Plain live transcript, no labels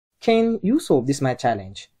can you solve this math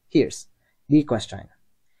challenge? Here's the question.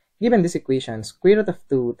 Given this equation, square root of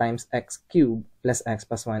 2 times x cubed plus x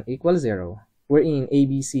plus 1 equals 0, wherein a,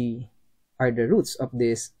 b, c are the roots of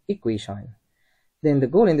this equation, then the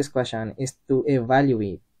goal in this question is to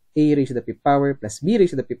evaluate a raised to the fifth power plus b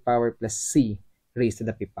raised to the fifth power plus c raised to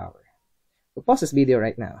the fifth power. So pause this video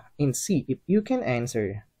right now and see if you can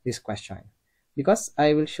answer this question, because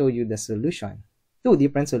I will show you the solution, two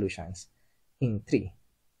different solutions, in 3,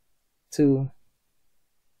 2,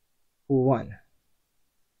 1.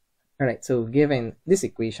 Alright, so given this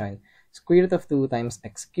equation, square root of 2 times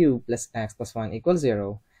x cubed plus x plus 1 equals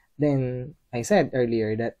 0, then I said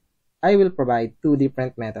earlier that I will provide two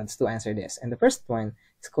different methods to answer this. And the first one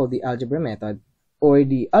is called the algebra method or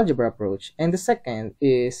the algebra approach, and the second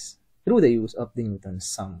is through the use of the Newton's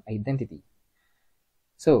sum identity.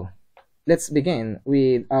 So let's begin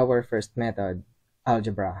with our first method,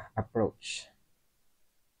 algebra approach.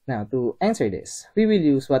 Now, to answer this, we will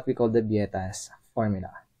use what we call the Vieta's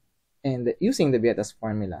formula. And using the Vieta's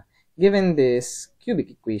formula, given this cubic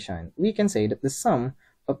equation, we can say that the sum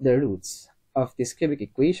of the roots of this cubic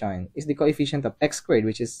equation is the coefficient of x squared,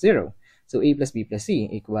 which is 0. So a plus b plus c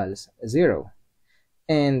equals 0.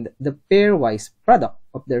 And the pairwise product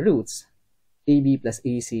of the roots, ab plus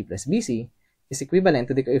ac plus bc, is equivalent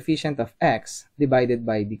to the coefficient of x divided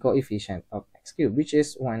by the coefficient of x cubed, which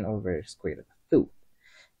is 1 over square root of 2.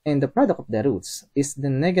 And the product of the roots is the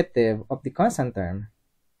negative of the constant term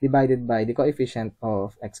divided by the coefficient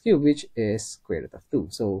of x cubed, which is square root of 2.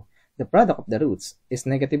 So the product of the roots is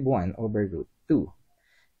negative 1 over root 2.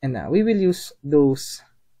 And now we will use those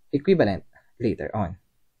equivalent later on.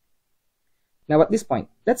 Now at this point,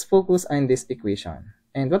 let's focus on this equation.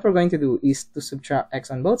 And what we're going to do is to subtract x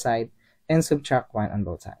on both sides and subtract 1 on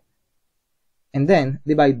both sides. And then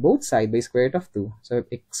divide both sides by square root of 2. So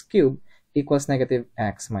x cubed equals negative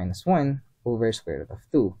x minus 1 over square root of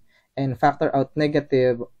 2. And factor out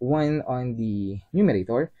negative 1 on the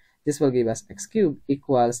numerator. This will give us x cubed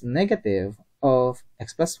equals negative of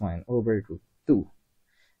x plus 1 over root 2.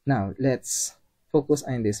 Now, let's focus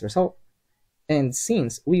on this result. And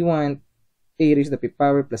since we want a raised to the fifth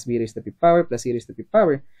power plus b raised to the fifth power plus c raised to the fifth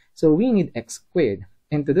power, so we need x squared.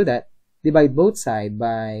 And to do that, divide both sides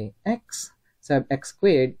by x. So x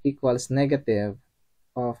squared equals negative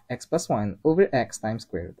of x plus 1 over x times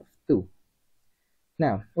square root of 2.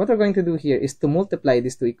 Now, what we're going to do here is to multiply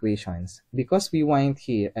these two equations because we want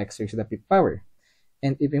here x raised to the fifth power.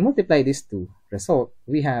 And if we multiply these two result,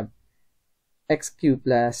 we have x cubed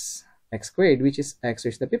plus x squared, which is x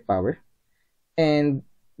raised to the fifth power. And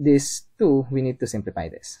this 2, we need to simplify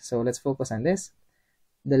this. So let's focus on this.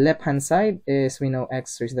 The left-hand side is, we know,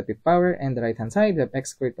 x raised to the fifth power, and the right-hand side, we have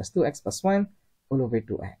x squared plus 2x plus 1 all over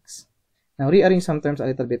 2x. Now, rearrange some terms a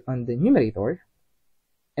little bit on the numerator,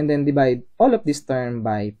 and then divide all of this term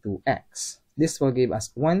by 2x. This will give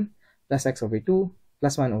us 1 plus x over 2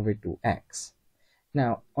 plus 1 over 2x.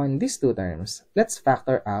 Now, on these two terms, let's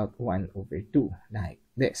factor out 1 over 2 like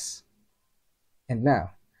this. And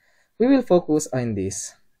now, we will focus on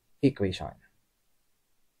this equation.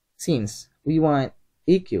 Since we want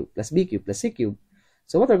a cubed plus b cubed plus c cubed,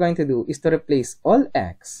 so what we're going to do is to replace all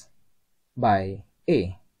x by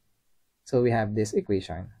a. So we have this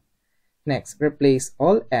equation. Next, replace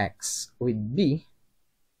all x with b.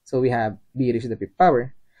 So we have b raised to the fifth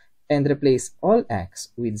power. And replace all x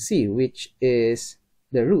with c, which is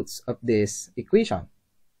the roots of this equation.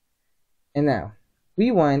 And now,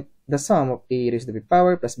 we want the sum of a raised to the fifth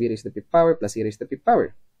power plus b raised to the fifth power plus c raised to the fifth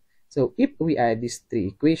power. So if we add these three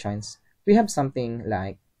equations, we have something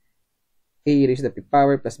like a raised to the fifth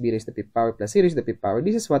power plus b raised to the fifth power plus c raised to the fifth power.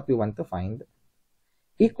 This is what we want to find.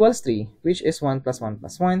 Equals 3, which is 1 plus 1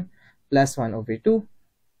 plus 1 plus 1 over 2,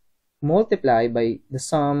 multiplied by the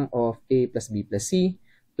sum of a plus b plus c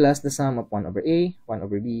plus the sum of 1 over a, 1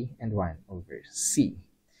 over b, and 1 over c.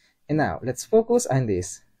 And now, let's focus on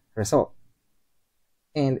this result.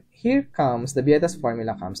 And here comes the Vieta's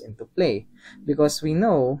formula comes into play because we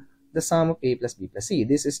know the sum of a plus b plus c.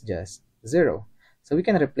 This is just 0. So we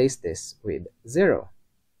can replace this with 0.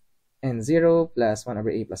 And 0 plus 1 over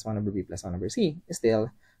a plus 1 over b plus 1 over c is still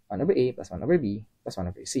 1 over a plus 1 over b plus 1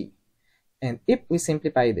 over c. And if we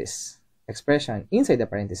simplify this expression inside the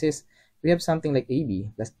parentheses, we have something like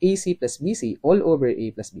ab plus ac plus bc all over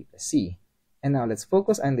a plus b plus c. And now let's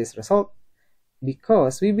focus on this result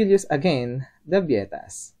because we will use again the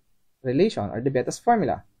Vieta's relation or the Vieta's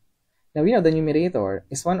formula. Now we know the numerator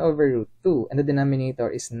is 1 over root 2 and the denominator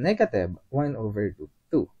is negative 1 over root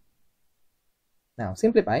 2. Now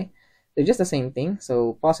simplify. They're just the same thing.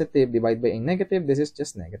 So positive divided by a negative, this is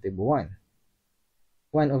just negative 1.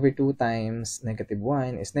 1 over 2 times negative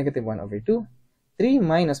 1 is negative 1 over 2. 3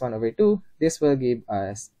 minus 1 over 2, this will give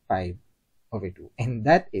us 5 over 2. And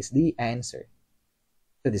that is the answer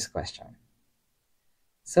to this question.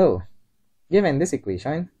 So, given this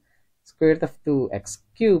equation, square root of 2x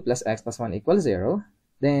cubed plus x plus 1 equals 0,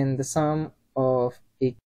 then the sum of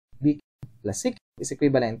a b plus c is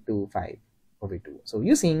equivalent to 5 over 2. So,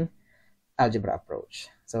 using algebra approach.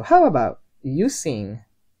 So, how about using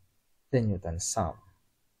the Newton's sum?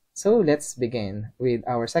 So, let's begin with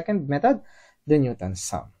our second method, the Newton's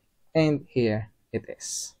sum. And here it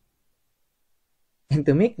is. And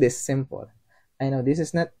to make this simple, I know this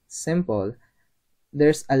is not simple.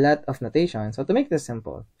 There's a lot of notation. So to make this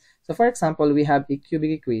simple, so for example, we have a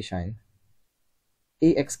cubic equation,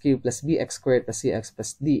 ax cubed plus bx squared plus cx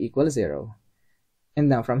plus d equals 0. And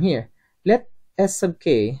now from here, let s sub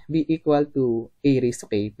k be equal to a raised to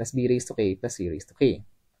k plus b raised to k plus c raised to k.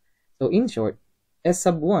 So in short, s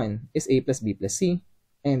sub 1 is a plus b plus c,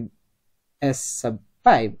 and s sub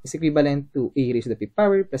 5 is equivalent to a raised to the fifth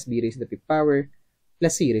power plus b raised to the fifth power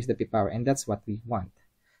plus c raised to the fifth power, and that's what we want.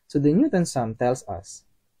 So the Newton's sum tells us,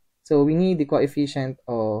 so we need the coefficient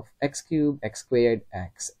of x cubed, x squared,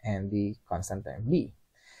 x, and the constant term b.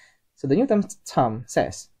 So the Newton's sum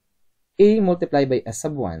says a multiplied by s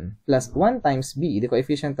sub 1 plus 1 times b, the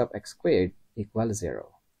coefficient of x squared, equals 0.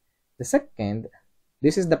 The second,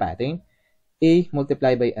 this is the pattern, a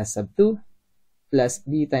multiplied by s sub 2 plus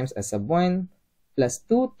b times s sub 1 plus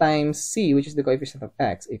 2 times c, which is the coefficient of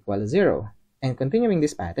x, equals 0. And continuing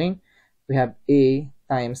this pattern, we have a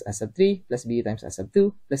times s sub 3 plus b times s sub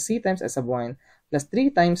 2 plus c times s sub 1 plus 3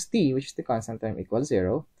 times t, which is the constant term, equals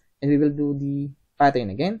 0. And we will do the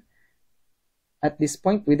pattern again. At this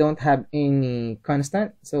point, we don't have any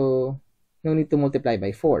constant, so no need to multiply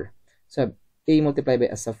by 4. So a multiplied by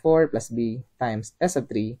s sub 4 plus b times s sub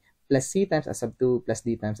 3 plus c times s sub 2 plus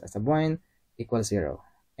d times s sub 1 equals 0.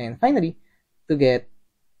 And finally, to get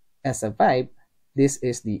s sub 5, this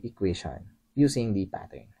is the equation using the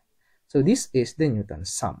pattern. So this is the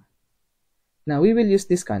Newton's sum. Now we will use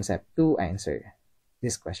this concept to answer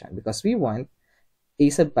this question because we want a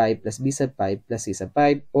sub 5 plus b sub 5 plus c sub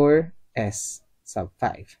 5 or s sub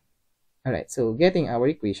 5. Alright, so getting our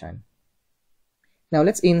equation. Now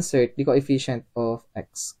let's insert the coefficient of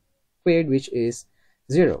x squared, which is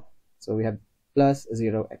 0. So we have plus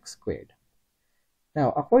 0x squared.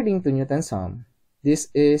 Now according to Newton's sum, this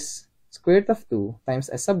is square root of 2 times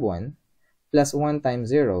s sub 1 plus 1 times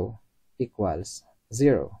 0 equals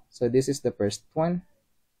 0. So this is the first one.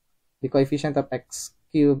 The coefficient of x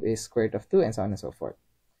cubed is square root of 2 and so on and so forth.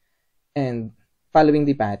 And following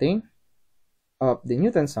the pattern of the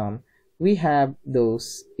Newton's sum, we have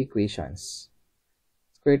those equations.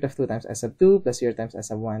 Square root of 2 times s sub 2 plus 0 times s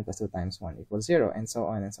sub 1 plus 2 times 1 equals 0, and so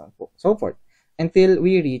on and so forth until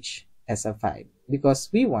we reach s sub 5, because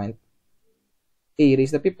we want a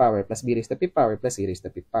raised to the fifth power plus b raised to the fifth power plus c raised to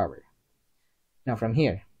the fifth power. Now from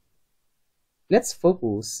here, let's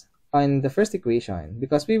focus on the first equation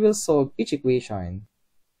because we will solve each equation.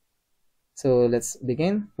 So let's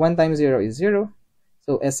begin. 1 times 0 is 0.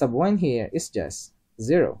 So s sub 1 here is just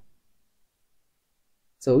 0.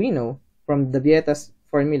 So we know from the Vieta's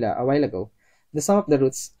formula a while ago, the sum of the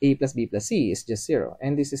roots a plus b plus c is just 0.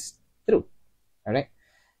 And this is true. Alright.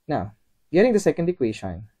 Now, getting the second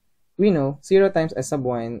equation, we know 0 times s sub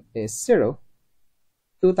 1 is 0.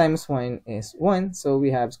 2 times 1 is 1. So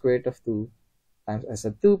we have square root of 2 times s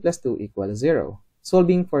sub 2 plus 2 equals 0.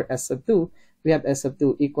 Solving for s sub 2, we have s sub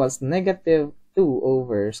 2 equals negative 2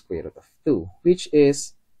 over square root of 2, which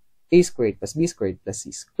is a squared plus b squared plus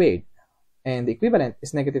c squared. And the equivalent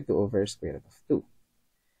is negative 2 over square root of 2.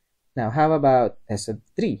 Now, how about s sub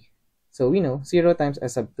 3? So we know 0 times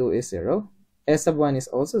s sub 2 is 0. S sub 1 is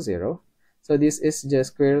also 0. So this is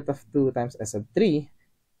just square root of 2 times s sub 3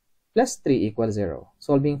 plus 3 equals 0.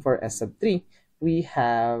 Solving for s sub 3, we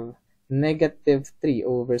have negative 3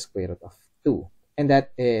 over square root of 2. And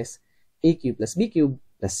that is a cubed plus b cubed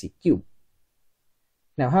plus c cubed.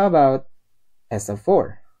 Now, how about s sub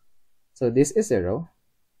 4? So this is 0.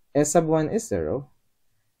 S sub 1 is 0.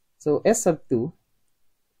 So s sub 2,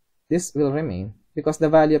 this will remain because the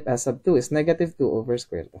value of s sub 2 is negative 2 over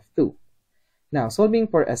square root of 2. Now, solving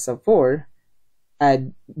for s sub 4,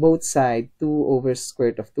 add both sides 2 over square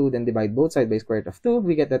root of 2, then divide both sides by square root of 2,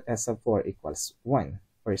 we get that s sub 4 equals 1.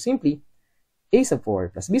 Or simply, a sub 4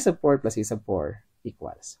 plus b sub 4 plus c sub 4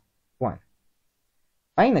 equals 1.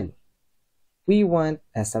 Finally, we want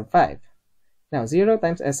s sub 5. Now, 0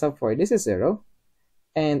 times s sub 4, this is 0.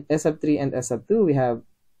 And s sub 3 and s sub 2, we have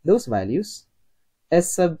those values.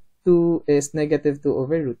 S sub 2 is negative 2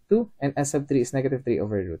 over root 2, and s sub 3 is negative 3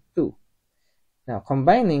 over root 2. Now,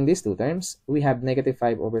 combining these two terms, we have negative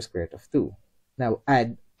 5 over square root of 2. Now,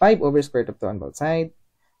 add 5 over square root of 2 on both sides.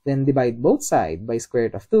 Then divide both sides by square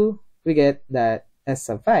root of 2. We get that s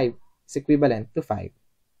sub 5 is equivalent to 5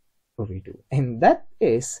 over 2. And that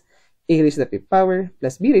is a raised to the fifth power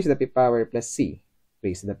plus b raised to the fifth power plus c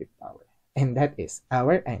raised to the fifth power. And that is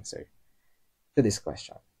our answer to this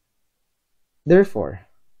question. Therefore,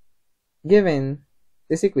 given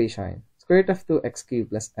this equation, square root of 2x cubed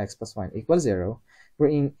plus x plus 1 equals 0,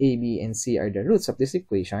 wherein a, b, and c are the roots of this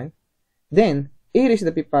equation, then a raised to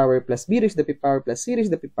the fifth power plus b raised to the fifth power plus c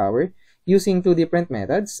raised to the fifth power, using two different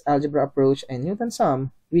methods, algebra approach and Newton's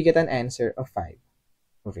sum, we get an answer of 5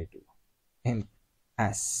 over 2. And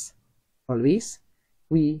as always,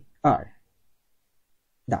 we are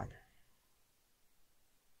done.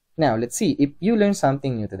 Now, let's see if you learned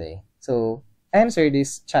something new today. So, answer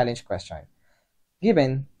this challenge question.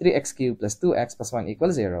 Given 3x cubed plus 2x plus 1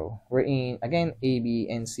 equals 0, wherein, again, a, b,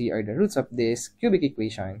 and c are the roots of this cubic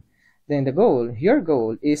equation, then your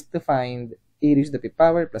goal is to find a raised to the fifth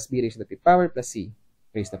power plus b raised to the fifth power plus c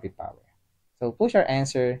raised to the fifth power. So, push your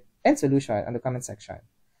answer and solution on the comment section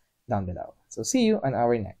down below. So, see you on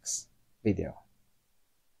our next video.